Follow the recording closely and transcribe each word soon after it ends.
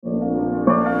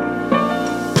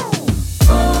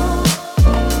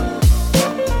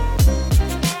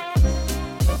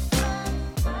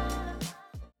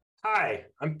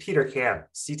I'm Peter Camp,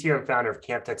 CTO and founder of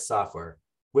CampTek Software.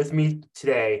 With me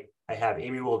today, I have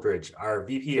Amy Wooldridge, our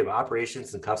VP of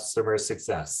Operations and Customer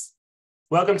Success.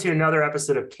 Welcome to another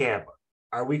episode of Camp,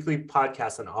 our weekly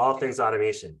podcast on all things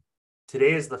automation.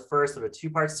 Today is the first of a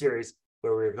two-part series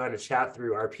where we're going to chat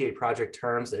through RPA project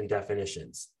terms and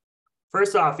definitions.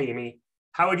 First off, Amy,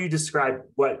 how would you describe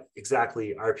what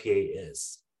exactly RPA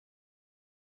is?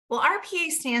 Well,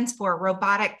 RPA stands for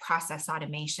robotic process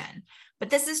automation, but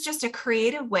this is just a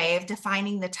creative way of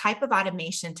defining the type of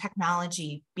automation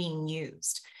technology being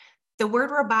used. The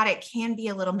word robotic can be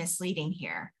a little misleading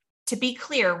here. To be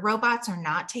clear, robots are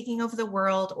not taking over the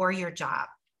world or your job.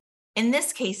 In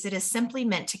this case, it is simply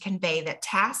meant to convey that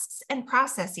tasks and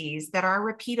processes that are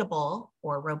repeatable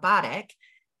or robotic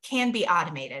can be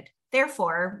automated.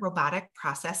 Therefore, robotic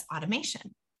process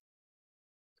automation.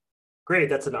 Great,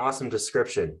 that's an awesome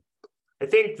description. I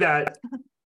think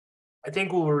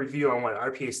we'll review on what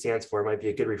RPA stands for. It might be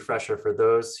a good refresher for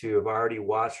those who have already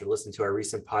watched or listened to our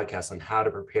recent podcast on how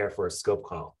to prepare for a scope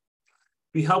call.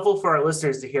 It'd be helpful for our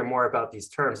listeners to hear more about these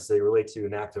terms as they relate to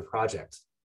an active project.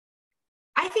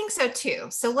 I think so too.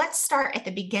 So let's start at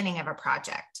the beginning of a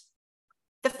project.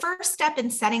 The first step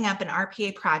in setting up an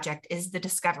RPA project is the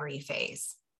discovery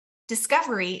phase.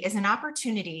 Discovery is an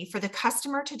opportunity for the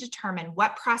customer to determine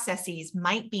what processes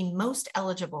might be most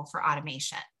eligible for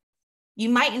automation. You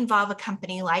might involve a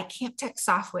company like CampTek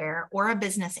Software or a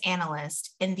business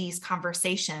analyst in these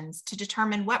conversations to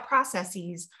determine what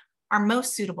processes are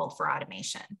most suitable for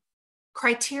automation.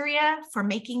 Criteria for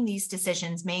making these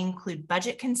decisions may include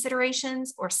budget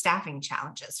considerations or staffing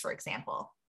challenges, for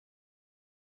example.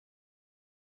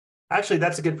 Actually,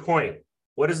 that's a good point.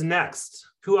 What is next?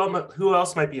 Who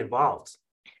else might be involved?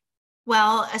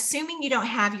 Well, assuming you don't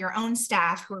have your own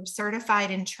staff who are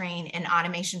certified and trained in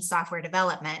automation software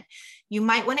development, you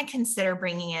might want to consider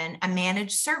bringing in a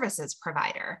managed services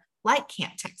provider like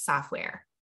CampTek Software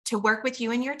to work with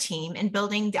you and your team in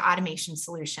building the automation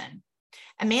solution.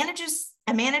 A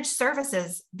managed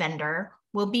services vendor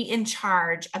will be in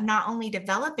charge of not only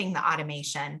developing the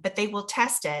automation, but they will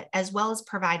test it as well as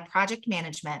provide project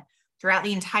management throughout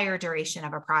the entire duration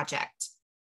of a project.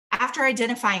 After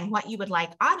identifying what you would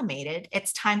like automated,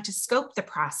 it's time to scope the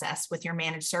process with your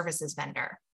managed services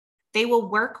vendor. They will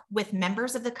work with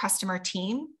members of the customer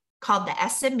team called the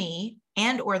SME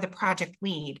and/or the project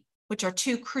lead, which are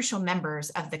two crucial members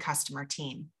of the customer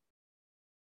team.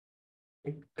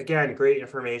 Again, great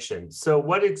information. So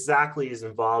what exactly is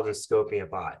involved in scoping a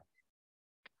bot?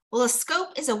 Well, a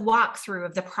scope is a walkthrough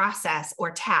of the process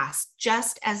or task,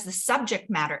 just as the subject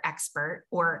matter expert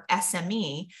or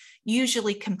SME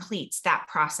usually completes that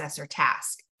process or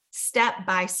task, step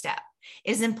by step.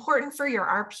 It is important for your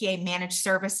RPA managed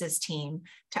services team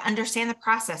to understand the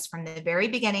process from the very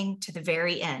beginning to the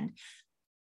very end.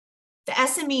 The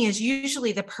SME is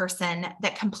usually the person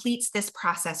that completes this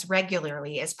process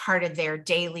regularly as part of their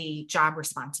daily job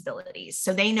responsibilities.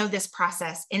 So they know this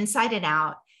process inside and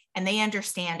out, and they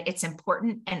understand its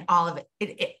importance and all of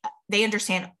it. They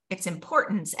understand its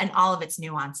importance and all of its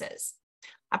nuances.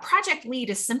 A project lead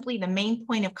is simply the main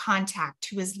point of contact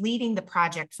who is leading the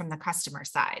project from the customer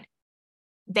side.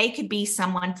 They could be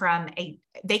someone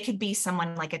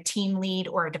like a team lead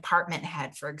or a department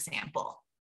head, for example.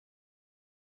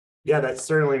 Yeah, that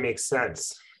certainly makes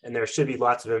sense. And there should be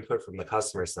lots of input from the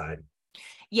customer side.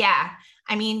 Yeah,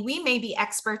 I mean, we may be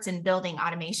experts in building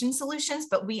automation solutions,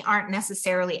 but we aren't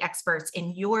necessarily experts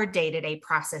in your day-to-day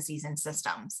processes and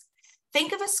systems.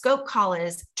 Think of a scope call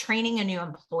as training a new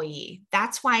employee.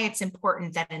 That's why it's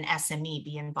important that an SME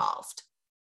be involved.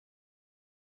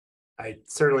 I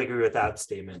certainly agree with that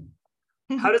statement.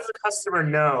 How does the customer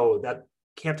know that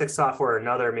CampTek Software or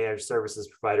another managed services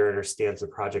provider understands the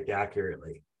project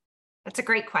accurately? That's a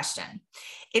great question.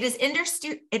 It is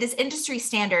industry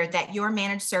standard that your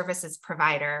managed services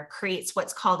provider creates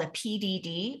what's called a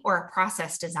PDD or a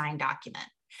process design document.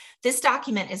 This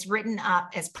document is written up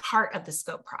as part of the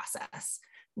scope process.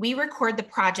 We record the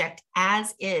project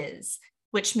as is,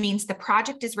 which means the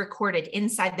project is recorded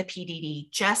inside the PDD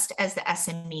just as the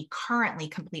SME currently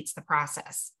completes the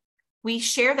process. We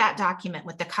share that document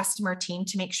with the customer team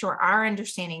to make sure our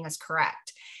understanding is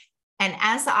correct. And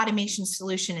as the automation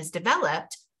solution is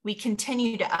developed, we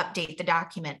continue to update the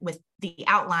document with the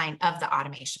outline of the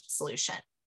automation solution.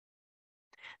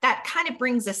 That kind of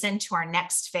brings us into our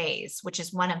next phase, which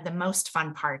is one of the most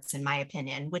fun parts, in my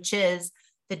opinion, which is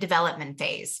the development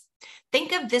phase.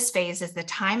 Think of this phase as the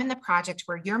time in the project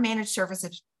where your managed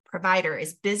services provider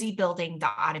is busy building the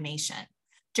automation.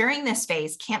 During this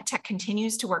phase, CampTek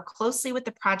continues to work closely with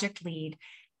the project lead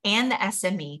and the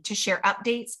SME to share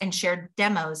updates and share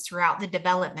demos throughout the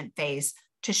development phase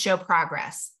to show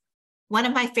progress. One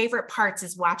of my favorite parts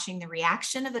is watching the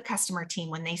reaction of the customer team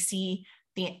when they see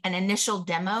an initial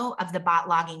demo of the bot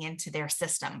logging into their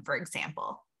system, for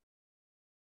example.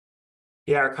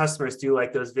 Yeah, our customers do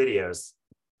like those videos.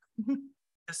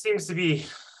 This seems to be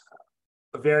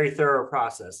a very thorough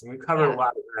process, and we've covered a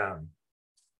lot of ground.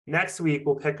 Next week,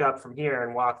 we'll pick up from here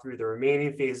and walk through the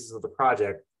remaining phases of the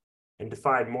project and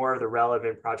define more of the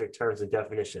relevant project terms and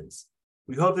definitions.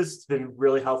 We hope this has been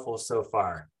really helpful so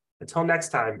far. Until next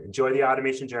time, enjoy the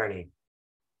automation journey.